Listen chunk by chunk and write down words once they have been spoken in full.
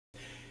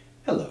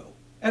Hello,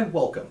 and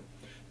welcome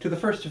to the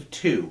first of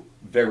two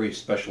very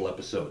special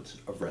episodes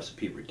of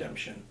Recipe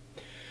Redemption.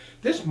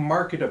 This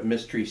Market of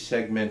Mystery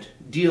segment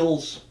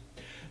deals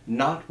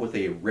not with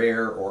a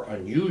rare or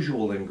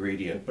unusual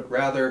ingredient, but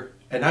rather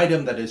an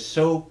item that is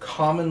so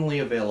commonly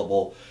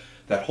available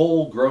that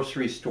whole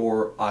grocery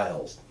store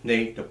aisles,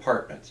 nay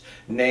departments,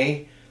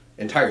 nay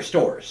entire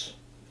stores,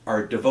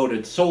 are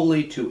devoted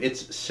solely to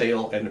its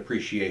sale and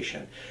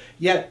appreciation.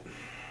 Yet,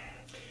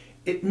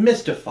 it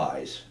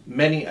mystifies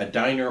many a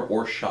diner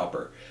or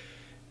shopper,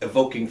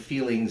 evoking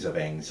feelings of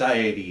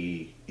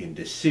anxiety,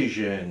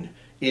 indecision,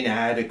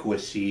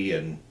 inadequacy,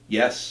 and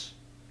yes,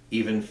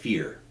 even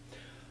fear.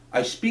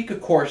 I speak, of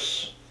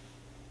course,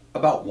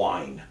 about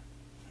wine.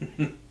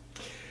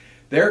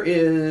 There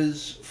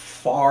is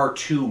far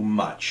too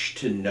much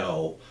to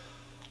know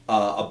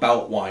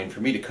about wine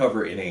for me to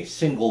cover in a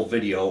single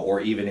video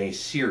or even a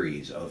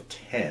series of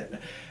 10.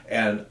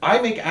 And I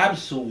make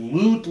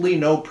absolutely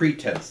no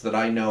pretense that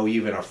I know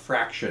even a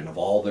fraction of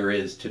all there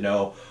is to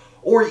know,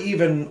 or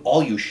even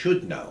all you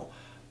should know.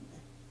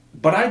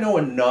 But I know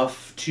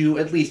enough to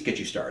at least get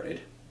you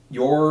started.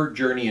 Your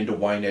journey into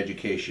wine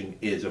education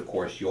is, of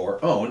course,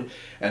 your own,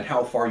 and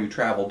how far you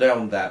travel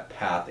down that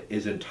path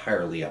is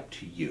entirely up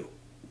to you.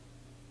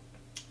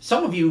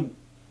 Some of you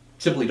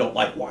simply don't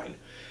like wine,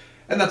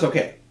 and that's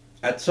okay.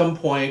 At some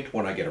point,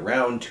 when I get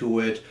around to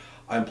it,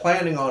 I'm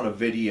planning on a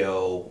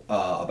video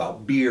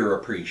about beer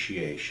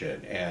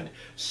appreciation and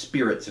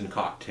spirits and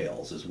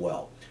cocktails as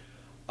well.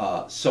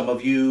 Some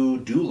of you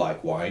do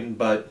like wine,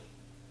 but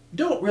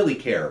don't really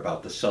care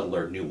about the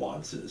subtler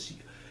nuances.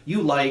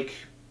 You like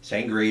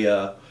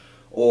sangria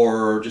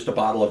or just a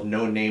bottle of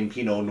no-name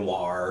Pinot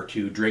Noir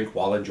to drink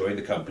while enjoying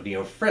the company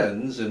of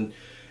friends, and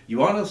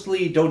you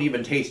honestly don't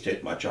even taste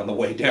it much on the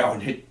way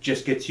down. It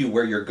just gets you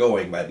where you're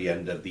going by the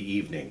end of the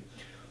evening.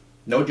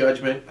 No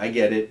judgment, I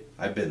get it,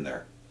 I've been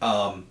there.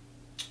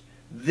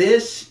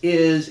 This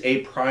is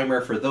a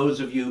primer for those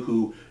of you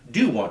who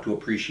do want to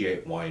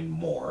appreciate wine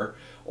more,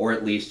 or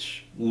at least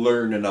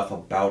learn enough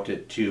about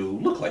it to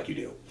look like you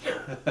do.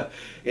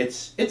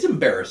 It's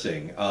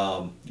embarrassing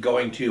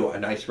going to a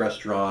nice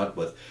restaurant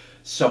with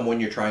someone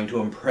you're trying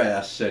to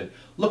impress and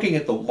looking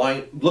at the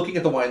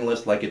wine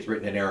list like it's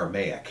written in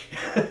Aramaic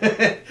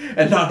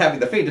and not having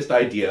the faintest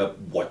idea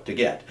what to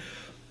get.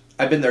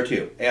 I've been there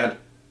too, and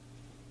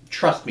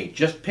trust me,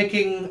 just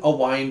picking a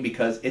wine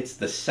because it's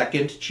the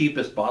second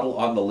cheapest bottle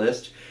on the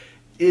list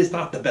is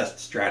not the best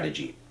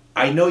strategy.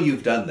 I know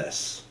you've done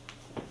this.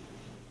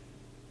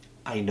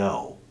 I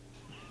know.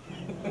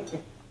 In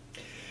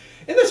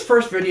this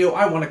first video,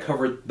 I want to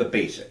cover the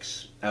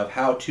basics of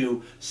how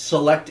to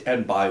select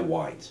and buy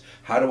wines,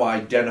 how to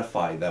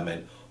identify them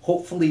and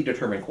hopefully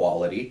determine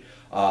quality,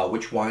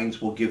 which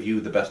wines will give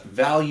you the best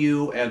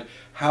value, and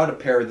how to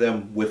pair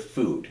them with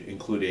food,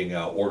 including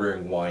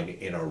ordering wine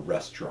in a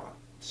restaurant.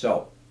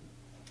 So,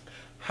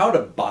 how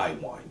to buy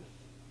wine.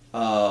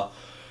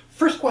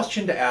 First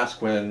question to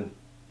ask when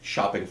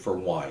shopping for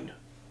wine.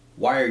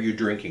 Why are you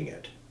drinking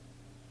it?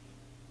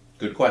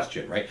 Good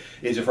question, right?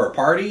 Is it for a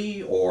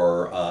party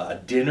or a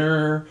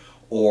dinner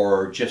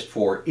or just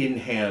for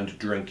in-hand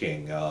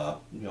drinking? A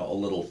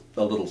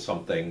little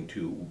something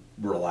to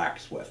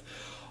relax with.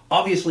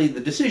 Obviously, the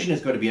decision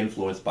is going to be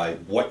influenced by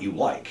what you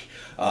like.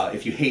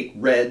 If you hate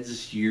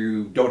reds,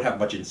 you don't have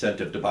much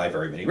incentive to buy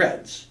very many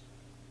reds.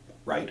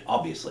 Right,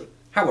 obviously.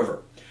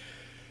 However,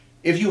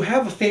 if you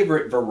have a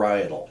favorite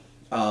varietal,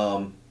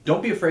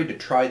 don't be afraid to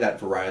try that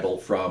varietal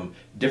from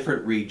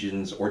different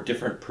regions or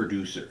different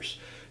producers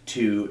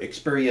to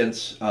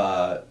experience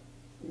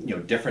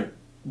different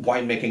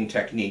winemaking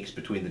techniques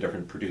between the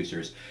different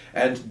producers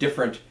and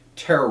different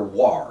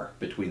terroir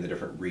between the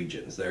different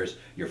regions. There's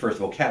your first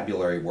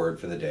vocabulary word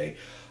for the day.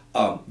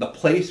 The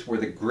place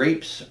where the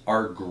grapes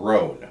are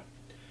grown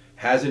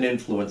has an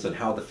influence on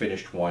how the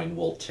finished wine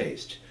will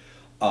taste.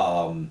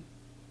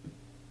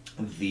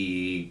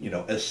 The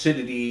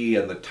acidity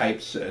and the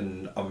types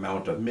and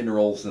amount of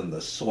minerals in the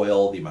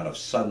soil, the amount of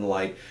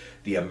sunlight,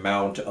 the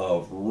amount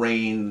of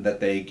rain that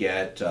they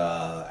get,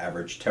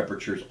 average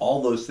temperatures,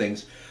 all those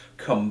things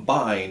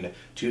combine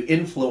to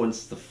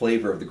influence the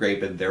flavor of the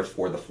grape and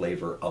therefore the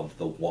flavor of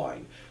the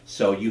wine.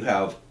 So you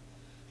have,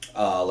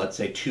 let's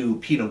say, two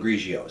Pinot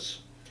Grigios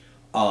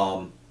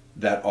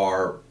that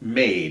are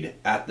made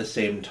at the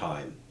same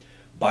time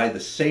by the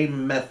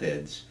same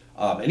methods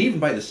and even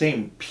by the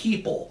same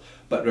people,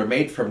 but are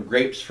made from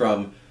grapes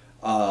from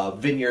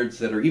vineyards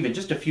that are even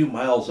just a few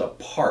miles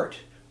apart,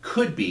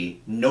 could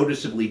be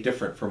noticeably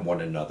different from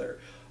one another,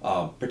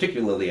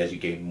 particularly as you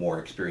gain more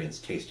experience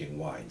tasting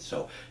wine.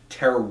 So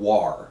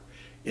terroir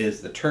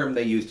is the term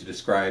they use to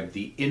describe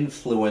the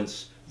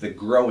influence the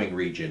growing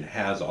region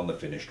has on the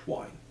finished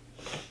wine.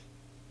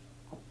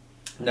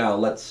 Now,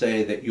 let's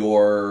say that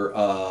you're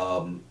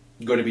going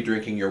to be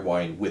drinking your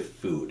wine with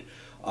food.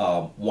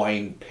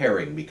 Wine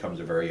pairing becomes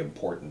a very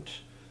important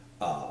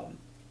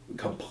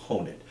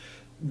component.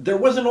 There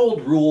was an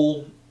old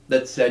rule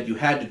that said you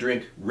had to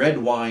drink red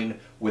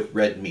wine with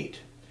red meat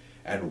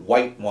and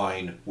white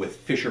wine with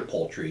fish or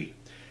poultry,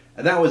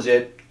 and that was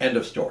it, end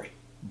of story.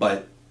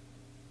 But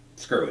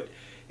screw it.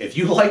 If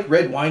you like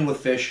red wine with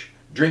fish,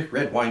 drink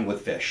red wine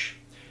with fish.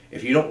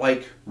 If you don't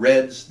like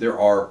reds, there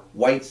are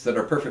whites that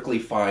are perfectly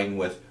fine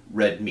with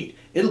red meat.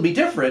 It'll be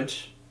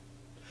different,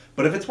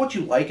 but if it's what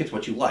you like, it's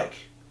what you like.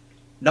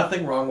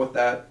 Nothing wrong with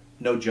that.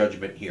 No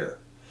judgment here.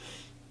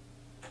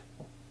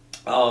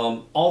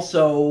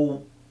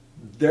 Also,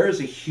 there's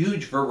a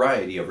huge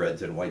variety of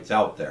reds and whites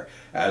out there,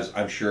 as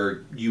I'm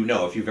sure you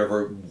know if you've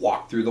ever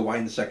walked through the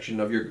wine section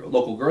of your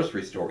local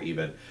grocery store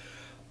even.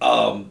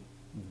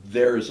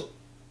 There's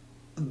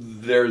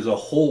a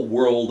whole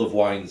world of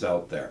wines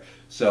out there.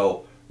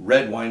 So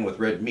red wine with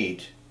red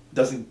meat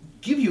doesn't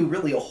give you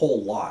really a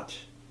whole lot.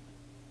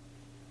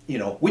 You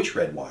know, which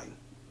red wine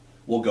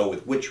will go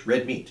with which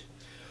red meat.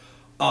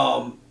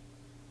 And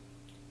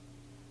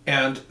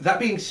that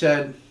being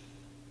said,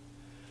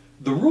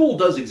 the rule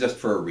does exist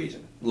for a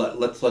reason.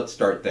 Let's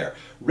start there.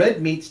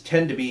 Red meats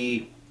tend to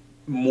be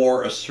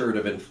more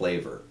assertive in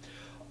flavor.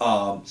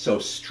 So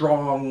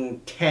strong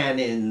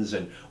tannins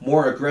and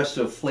more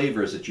aggressive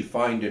flavors that you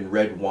find in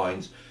red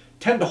wines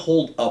tend to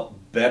hold up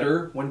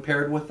better when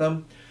paired with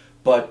them.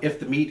 But if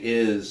the meat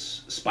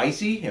is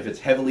spicy, if it's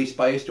heavily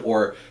spiced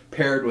or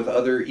paired with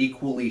other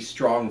equally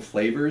strong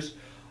flavors,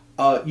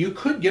 you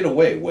could get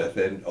away with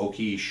an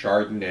oaky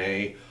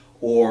Chardonnay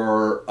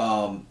or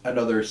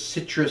another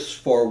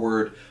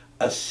citrus-forward,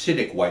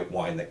 acidic white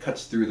wine that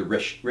cuts through the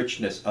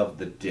richness of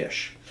the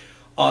dish.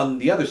 On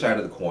the other side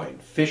of the coin,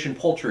 fish and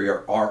poultry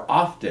are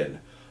often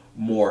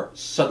more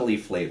subtly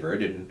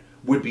flavored and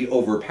would be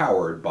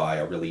overpowered by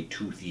a really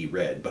toothy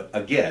red. But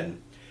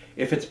again,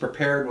 if it's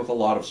prepared with a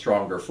lot of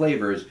stronger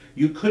flavors,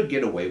 you could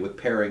get away with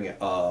pairing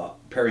it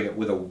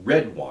with a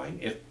red wine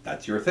if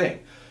that's your thing.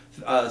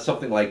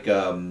 Something like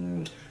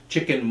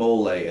chicken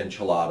mole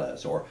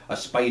enchiladas or a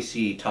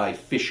spicy Thai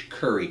fish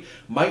curry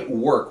might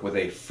work with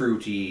a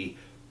fruity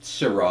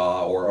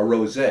Syrah or a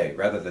rosé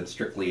rather than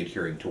strictly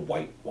adhering to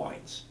white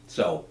wines.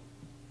 So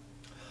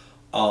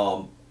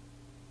a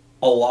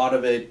lot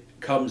of it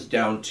comes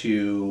down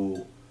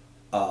to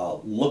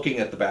looking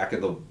at the back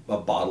of a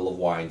bottle of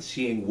wine,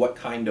 seeing what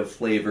kind of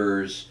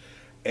flavors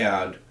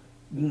and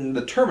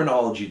the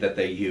terminology that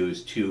they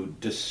use to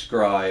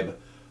describe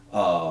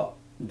the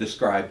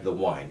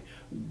wine.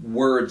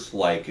 Words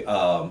like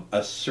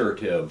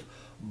assertive,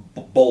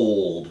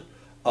 bold,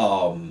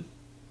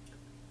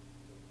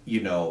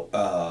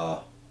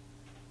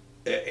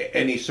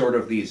 any sort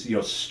of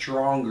these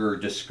stronger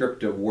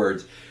descriptive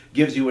words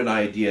gives you an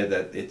idea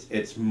that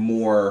it's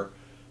more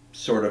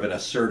sort of an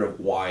assertive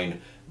wine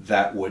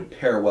that would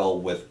pair well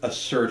with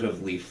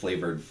assertively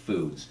flavored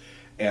foods.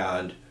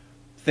 And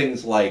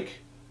things like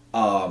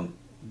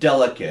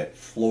delicate,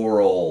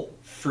 floral,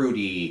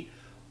 fruity,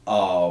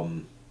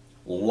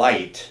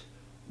 light,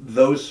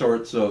 those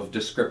sorts of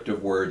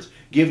descriptive words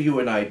give you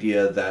an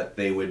idea that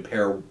they would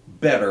pair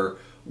better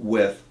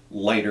with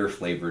lighter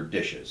flavored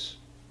dishes.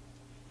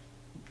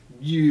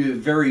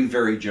 Very,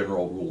 very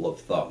general rule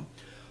of thumb.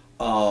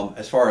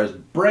 As far as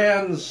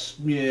brands,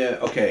 yeah,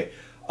 okay.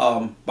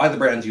 Buy the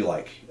brands you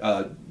like.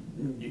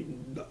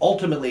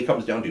 Ultimately, it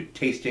comes down to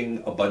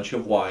tasting a bunch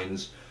of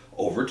wines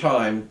over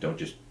time. Don't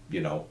just,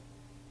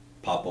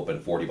 pop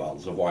open 40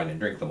 bottles of wine and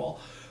drink them all.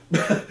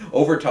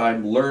 Over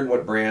time, learn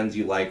what brands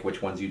you like,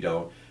 which ones you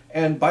don't,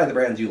 and buy the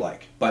brands you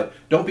like. But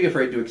don't be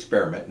afraid to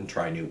experiment and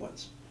try new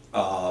ones.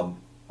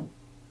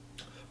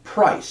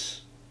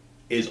 Price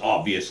is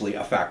obviously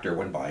a factor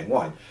when buying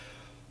wine,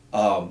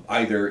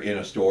 either in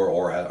a store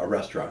or at a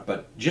restaurant.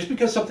 But just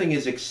because something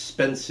is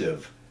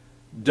expensive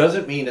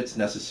doesn't mean it's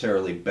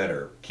necessarily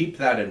better. Keep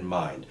that in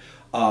mind.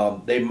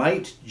 They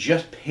might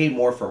just pay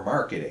more for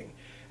marketing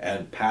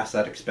and pass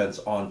that expense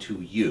on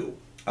to you.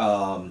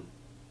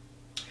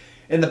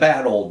 In the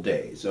bad old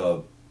days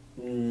of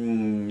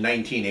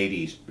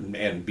 1980s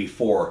and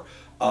before,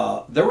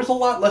 there was a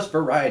lot less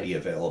variety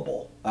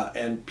available,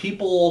 and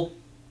people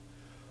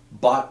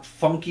bought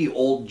funky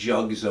old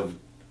jugs of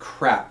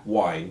crap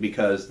wine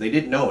because they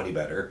didn't know any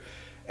better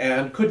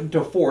and couldn't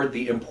afford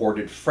the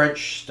imported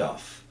French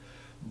stuff.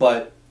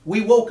 But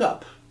we woke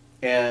up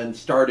and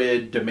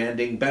started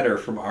demanding better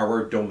from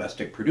our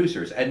domestic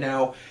producers. And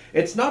now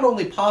it's not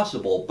only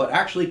possible, but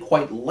actually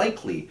quite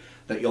likely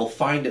that you'll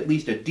find at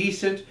least a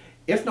decent,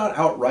 if not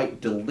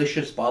outright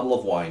delicious bottle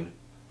of wine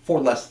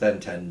for less than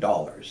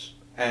 $10.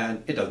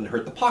 And it doesn't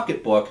hurt the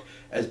pocketbook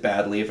as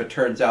badly if it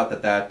turns out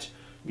that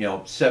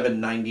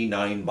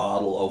 $7.99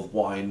 bottle of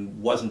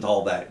wine wasn't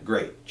all that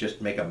great.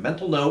 Just make a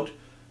mental note,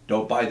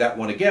 don't buy that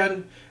one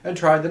again, and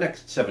try the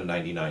next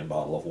 $7.99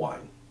 bottle of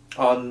wine.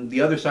 On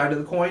the other side of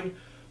the coin,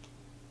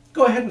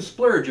 go ahead and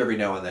splurge every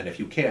now and then if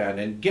you can,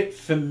 and get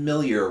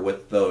familiar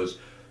with those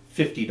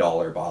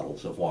 $50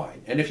 bottles of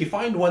wine. And if you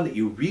find one that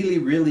you really,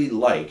 really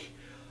like,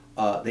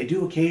 they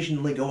do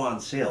occasionally go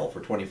on sale for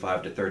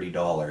 $25 to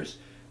 $30.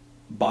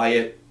 Buy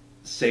it,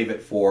 save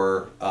it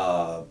for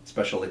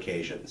special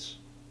occasions.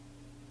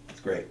 It's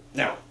great.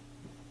 Now,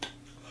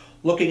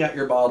 looking at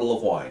your bottle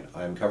of wine,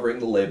 I'm covering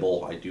the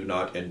label. I do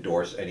not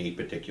endorse any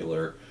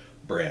particular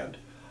brand.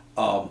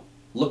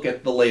 Look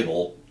at the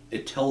label.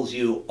 it tells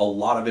you a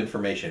lot of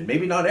information.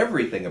 Maybe not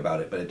everything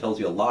about it, but it tells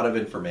you a lot of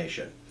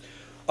information.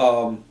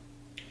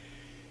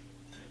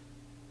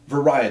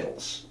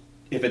 Varietals.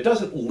 If it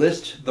doesn't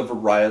list the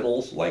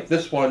varietals, like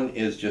this one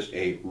is just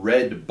a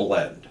red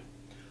blend.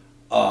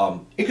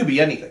 It could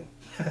be anything.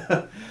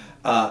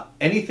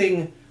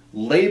 Anything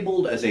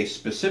labeled as a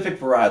specific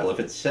varietal, if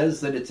it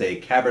says that it's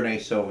a Cabernet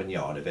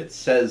Sauvignon, if it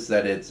says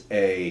that it's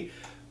a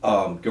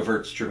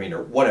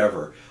Gewürztraminer,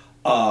 whatever,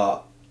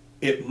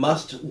 it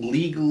must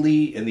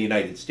legally, in the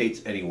United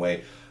States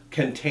anyway,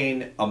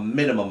 contain a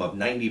minimum of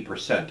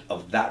 90%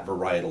 of that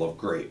varietal of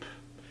grape.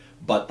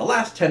 But the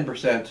last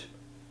 10%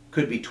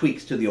 could be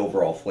tweaks to the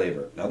overall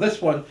flavor. Now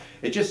this one,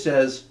 it just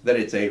says that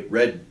it's a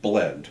red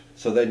blend.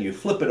 So then you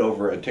flip it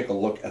over and take a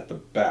look at the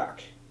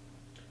back.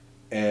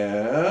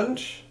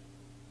 And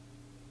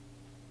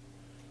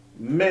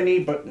many,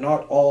 but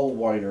not all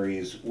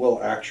wineries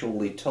will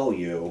actually tell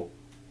you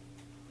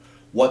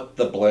what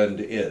the blend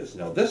is.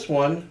 Now this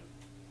one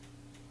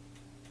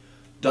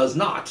does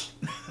not.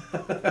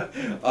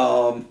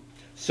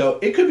 So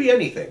it could be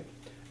anything.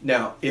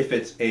 Now, if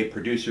it's a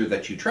producer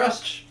that you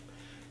trust,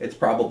 it's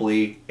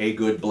probably a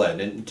good blend.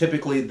 And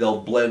typically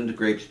they'll blend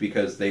grapes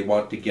because they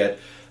want to get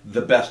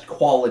the best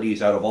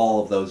qualities out of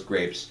all of those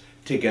grapes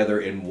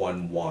together in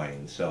one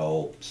wine.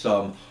 So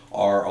some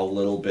are a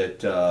little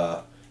bit,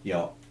 you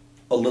know,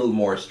 a little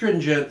more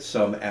astringent,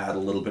 some add a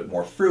little bit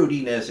more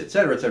fruitiness,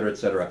 etc., etc.,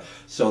 etc.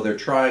 So they're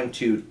trying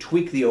to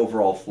tweak the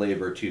overall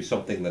flavor to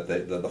something that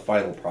the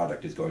final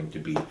product is going to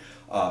be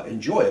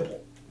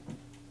enjoyable.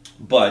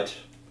 But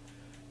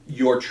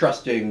you're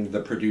trusting the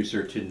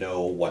producer to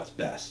know what's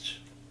best.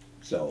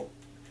 So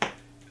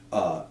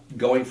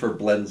going for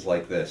blends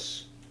like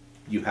this,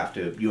 you have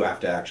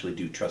to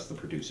actually trust the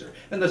producer.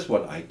 And this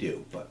one I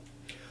do. But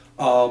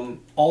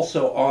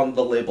also on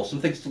the label, some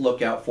things to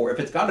look out for. If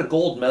it's got a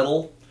gold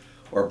medal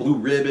or a blue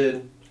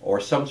ribbon or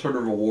some sort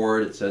of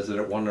award, it says that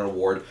it won an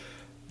award,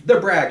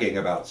 they're bragging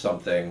about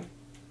something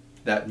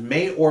that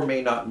may or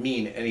may not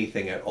mean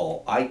anything at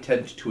all. I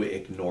tend to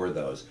ignore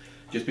those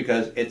just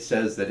because it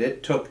says that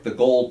it took the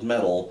gold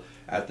medal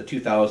at the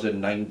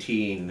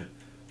 2019,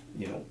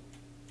 you know,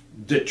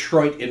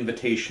 Detroit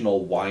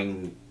Invitational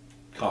Wine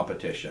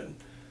Competition.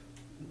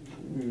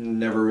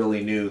 Never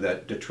really knew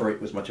that Detroit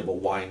was much of a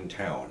wine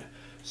town.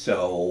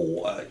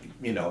 So,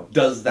 you know,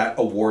 does that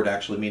award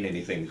actually mean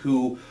anything?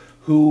 Who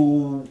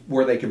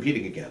were they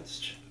competing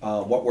against?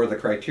 What were the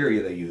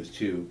criteria they used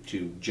to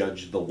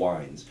judge the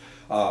wines?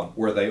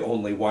 Were they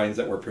only wines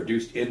that were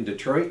produced in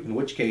Detroit? In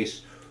which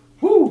case,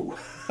 whoo,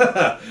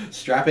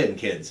 strap in,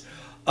 kids.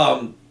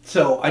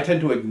 So I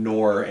tend to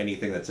ignore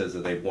anything that says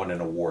that they've won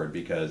an award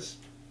because,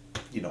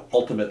 you know,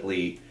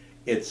 ultimately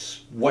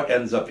it's what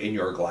ends up in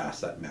your glass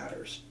that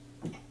matters.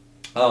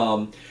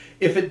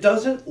 If it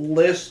doesn't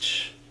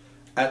list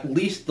at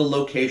least the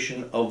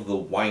location of the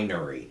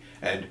winery,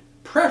 and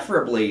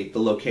preferably the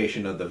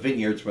location of the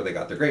vineyards where they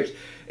got their grapes,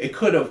 it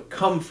could have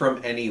come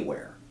from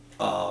anywhere.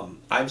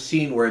 I've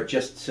seen where it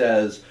just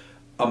says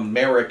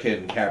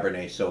American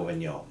Cabernet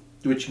Sauvignon,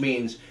 which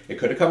means it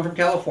could have come from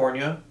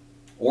California,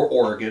 or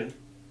Oregon,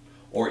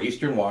 or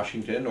Eastern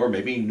Washington, or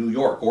maybe New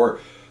York, or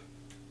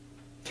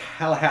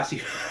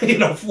Tallahassee, you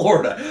know,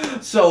 Florida.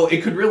 So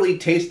it could really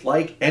taste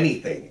like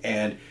anything,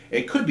 and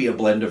it could be a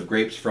blend of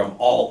grapes from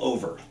all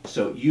over.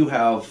 So you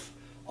have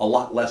a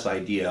lot less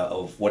idea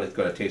of what it's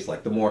going to taste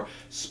like. The more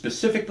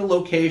specific the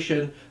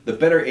location, the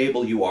better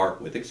able you are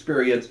with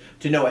experience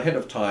to know ahead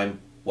of time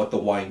what the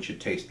wine should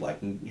taste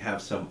like and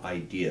have some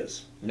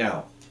ideas.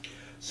 Now,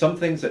 some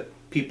things that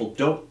people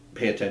don't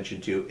pay attention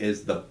to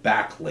is the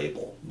back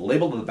label. The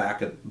label on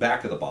the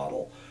back of the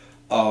bottle.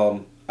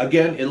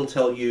 Again, it'll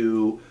tell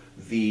you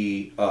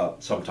the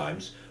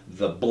sometimes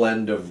the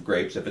blend of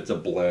grapes. If it's a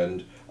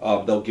blend,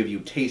 they'll give you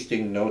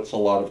tasting notes a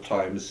lot of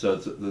times, so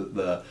it's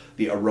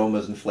the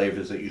aromas and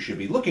flavors that you should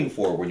be looking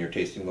for when you're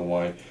tasting the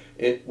wine.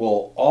 It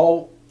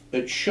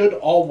should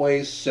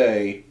always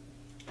say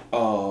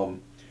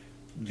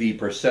the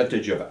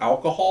percentage of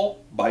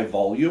alcohol by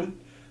volume.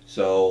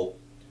 So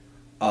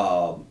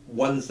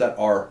ones that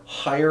are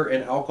higher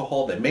in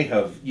alcohol, they may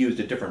have used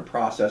a different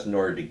process in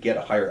order to get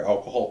a higher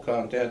alcohol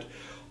content.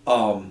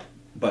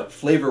 But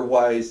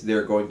flavor-wise,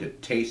 they're going to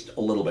taste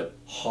a little bit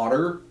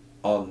hotter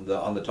on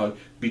the tongue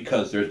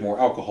because there's more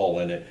alcohol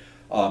in it.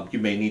 You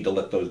may need to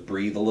let those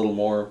breathe a little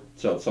more,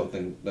 so it's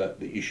something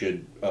that you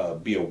should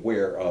be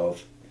aware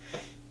of.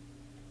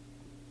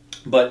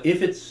 But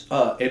if it's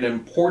an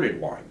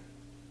imported wine,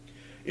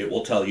 it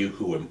will tell you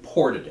who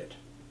imported it.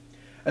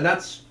 And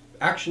that's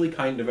actually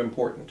kind of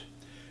important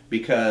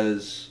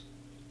because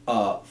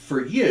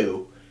for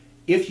you,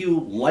 if you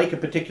like a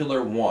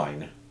particular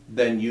wine,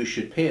 then you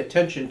should pay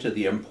attention to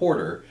the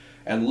importer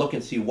and look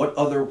and see what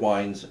other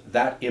wines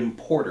that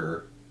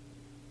importer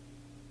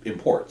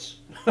imports.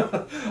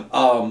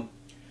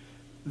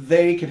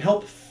 They can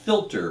help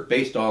filter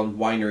based on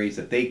wineries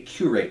that they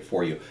curate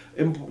for you.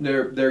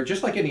 They're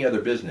just like any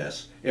other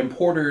business.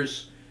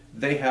 Importers,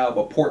 they have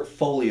a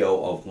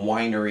portfolio of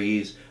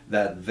wineries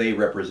that they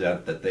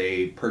represent, that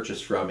they purchase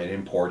from and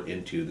import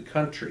into the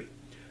country.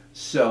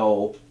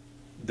 So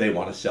they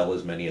want to sell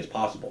as many as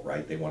possible,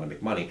 right? They want to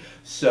make money.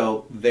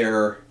 So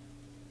they're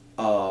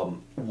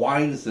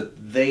wines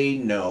that they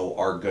know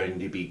are going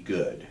to be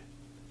good,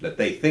 that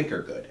they think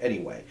are good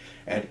anyway.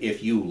 And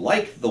if you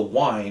like the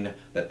wine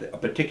that a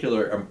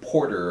particular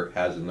importer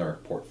has in their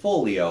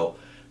portfolio,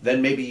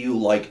 then maybe you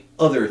like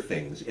other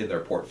things in their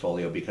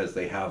portfolio because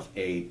they have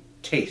a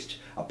taste,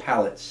 a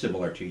palate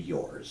similar to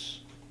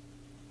yours.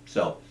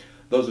 So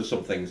those are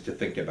some things to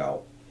think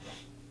about.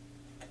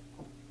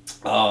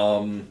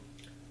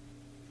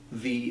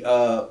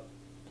 The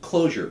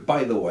closure,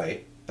 by the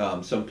way,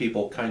 some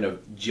people kind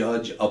of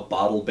judge a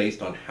bottle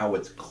based on how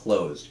it's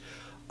closed.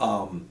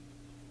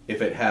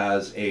 If it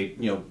has a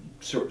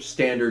sort of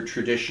standard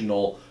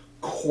traditional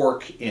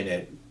cork in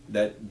it,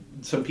 that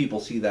some people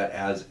see that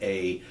as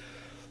a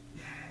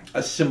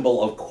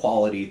symbol of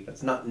quality.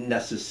 That's not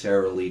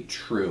necessarily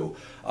true.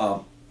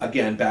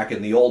 Again, back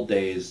in the old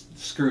days,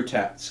 screw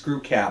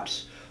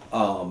caps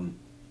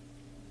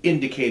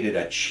indicated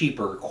a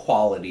cheaper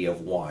quality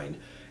of wine,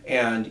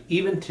 and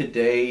even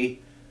today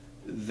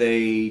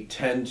they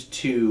tend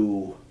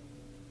to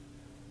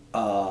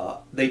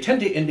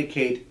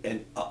indicate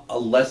a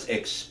less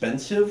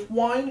expensive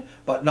wine,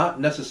 but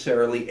not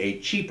necessarily a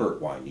cheaper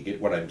wine. You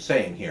get what I'm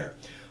saying here.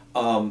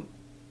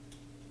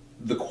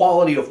 The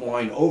quality of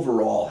wine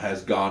overall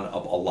has gone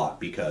up a lot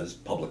because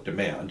public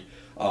demand.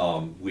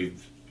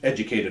 We've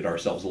educated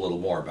ourselves a little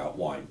more about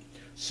wine.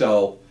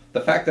 So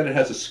the fact that it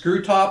has a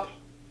screw top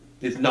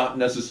is not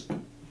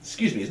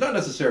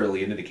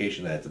necessarily an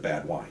indication that it's a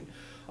bad wine.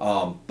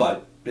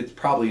 But it's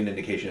probably an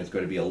indication it's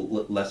going to be a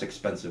less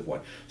expensive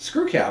one.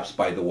 Screw caps,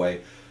 by the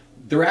way,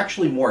 they're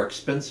actually more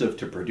expensive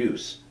to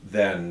produce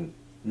than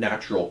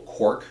natural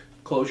cork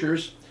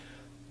closures,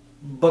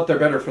 but they're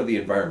better for the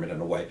environment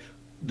in a way.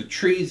 The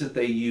trees that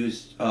they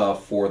use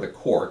for the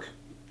cork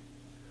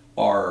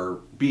are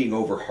being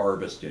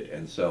over-harvested,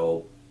 and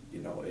so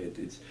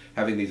it's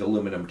having these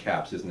aluminum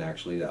caps isn't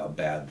actually a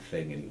bad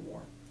thing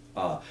anymore.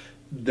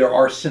 There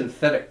are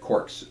synthetic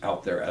corks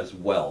out there as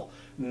well.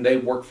 They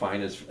work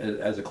fine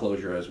as a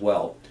closure as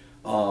well.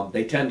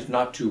 They tend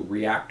not to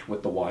react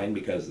with the wine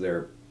because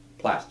they're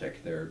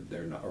plastic. They're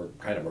not, or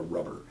kind of a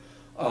rubber.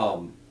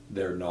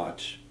 They're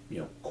not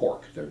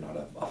cork. They're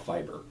not a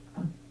fiber.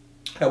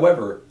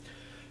 However,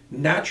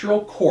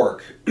 natural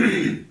cork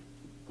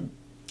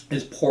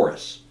is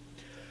porous,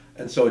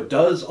 and so it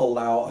does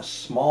allow a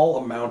small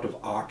amount of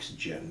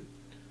oxygen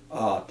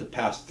to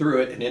pass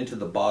through it and into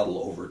the bottle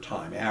over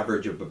time,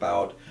 average of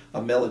about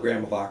 1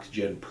 milligram of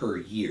oxygen per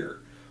year.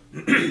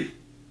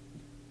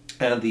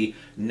 And the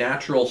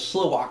natural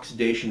slow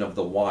oxidation of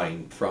the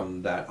wine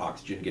from that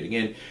oxygen getting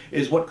in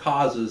is what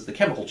causes the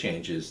chemical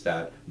changes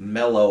that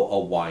mellow a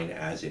wine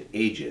as it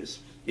ages,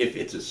 if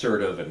it's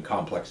assertive and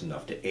complex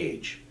enough to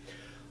age.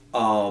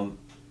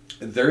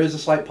 There is a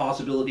slight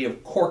possibility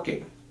of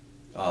corking.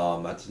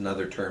 That's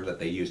another term that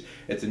they use.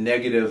 It's a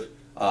negative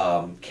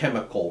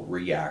chemical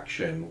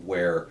reaction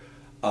where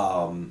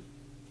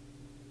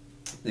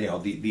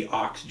the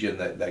oxygen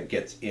that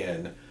gets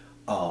in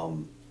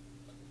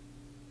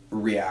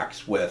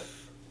reacts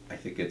with, I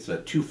think it's a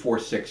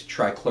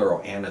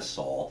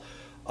 2,4,6-trichloroanisole,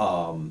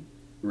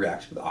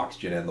 reacts with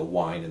oxygen and the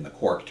wine and the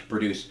cork to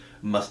produce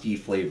musty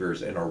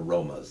flavors and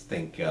aromas.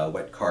 Think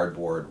wet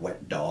cardboard,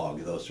 wet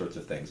dog, those sorts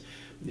of things.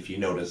 If you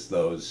notice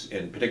those,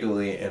 and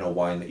particularly in a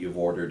wine that you've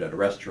ordered at a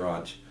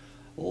restaurant,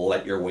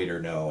 let your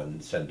waiter know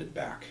and send it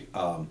back.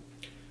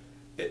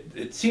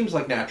 It seems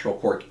like natural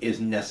cork is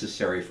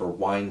necessary for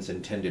wines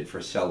intended for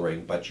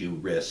cellaring, but you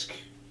risk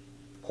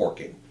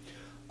corking.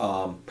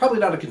 Probably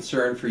not a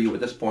concern for you at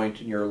this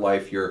point in your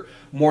life. You're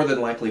more than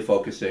likely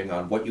focusing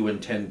on what you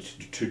intend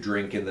to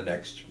drink in the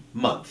next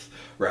month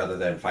rather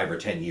than 5 or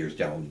 10 years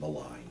down the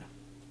line.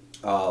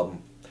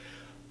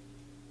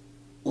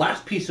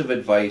 Last piece of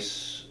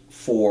advice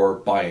for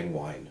buying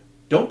wine.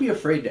 Don't be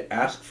afraid to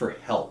ask for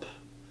help.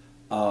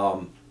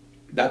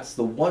 That's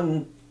the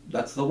one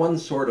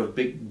sort of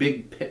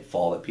big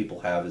pitfall that people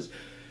have, is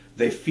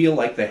they feel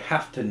like they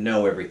have to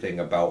know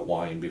everything about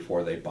wine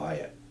before they buy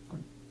it.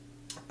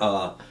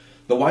 The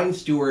wine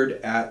steward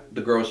at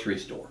the grocery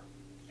store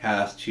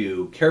has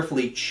to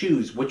carefully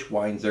choose which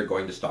wines they're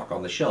going to stock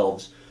on the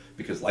shelves,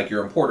 because like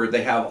your importer,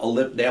 they have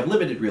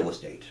limited real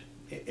estate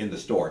in the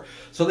store.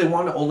 So they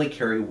want to only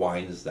carry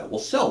wines that will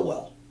sell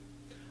well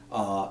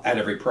at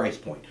every price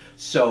point.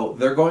 So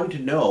they're going to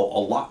know a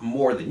lot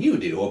more than you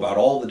do about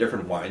all the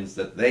different wines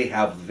that they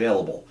have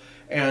available.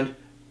 And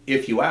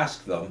if you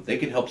ask them, they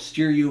can help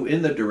steer you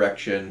in the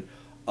direction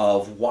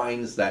of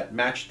wines that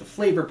match the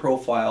flavor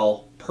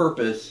profile,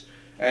 purpose,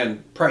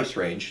 and price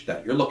range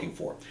that you're looking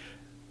for.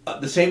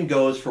 The same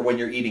goes for when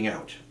you're eating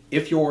out.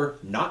 If you're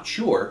not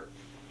sure,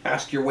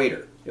 ask your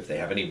waiter if they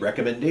have any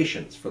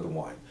recommendations for the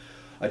wine.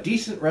 A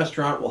decent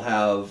restaurant will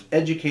have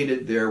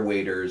educated their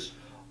waiters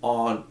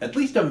on at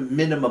least a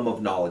minimum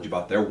of knowledge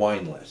about their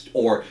wine list.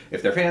 Or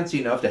if they're fancy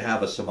enough to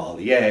have a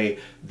sommelier,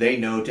 they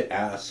know to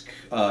ask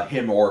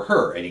him or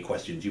her any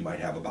questions you might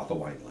have about the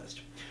wine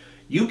list.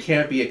 You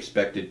can't be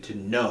expected to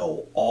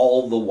know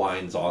all the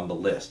wines on the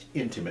list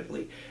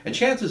intimately. And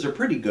chances are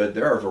pretty good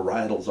there are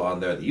varietals on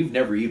there that you've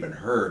never even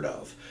heard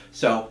of.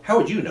 So how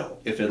would you know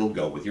if it'll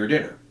go with your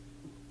dinner?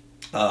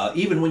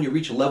 Even when you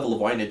reach a level of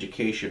wine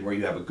education where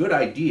you have a good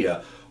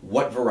idea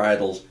what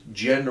varietals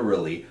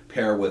generally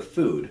pair with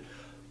food,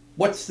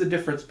 what's the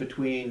difference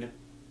between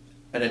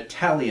an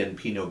Italian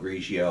Pinot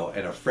Grigio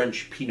and a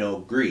French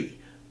Pinot Gris?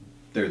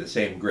 They're the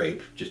same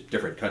grape, just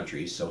different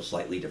countries, so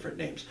slightly different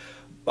names.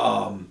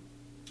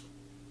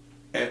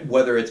 And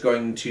whether it's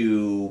going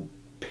to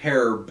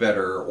pair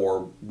better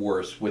or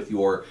worse with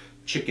your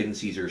chicken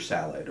Caesar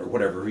salad or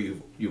whatever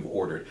you've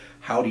ordered.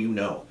 How do you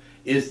know?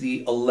 Is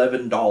the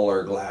 $11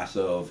 glass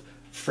of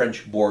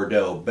French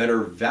Bordeaux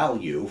better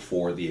value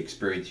for the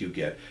experience you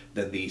get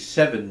than the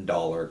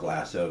 $7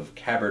 glass of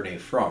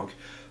Cabernet Franc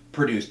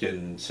produced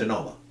in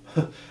Sonoma?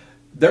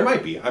 There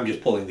might be. I'm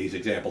just pulling these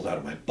examples out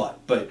of my butt.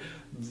 But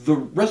the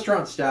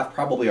restaurant staff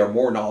probably are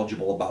more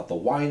knowledgeable about the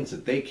wines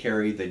that they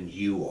carry than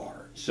you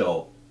are.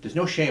 So there's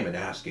no shame in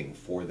asking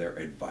for their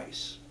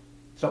advice.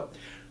 So,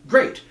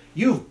 great.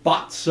 You've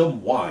bought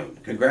some wine.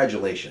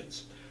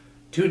 Congratulations.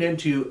 Tune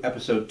into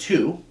episode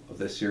 2 of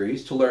this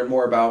series to learn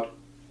more about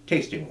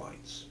tasting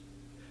wines.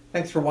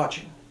 Thanks for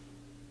watching.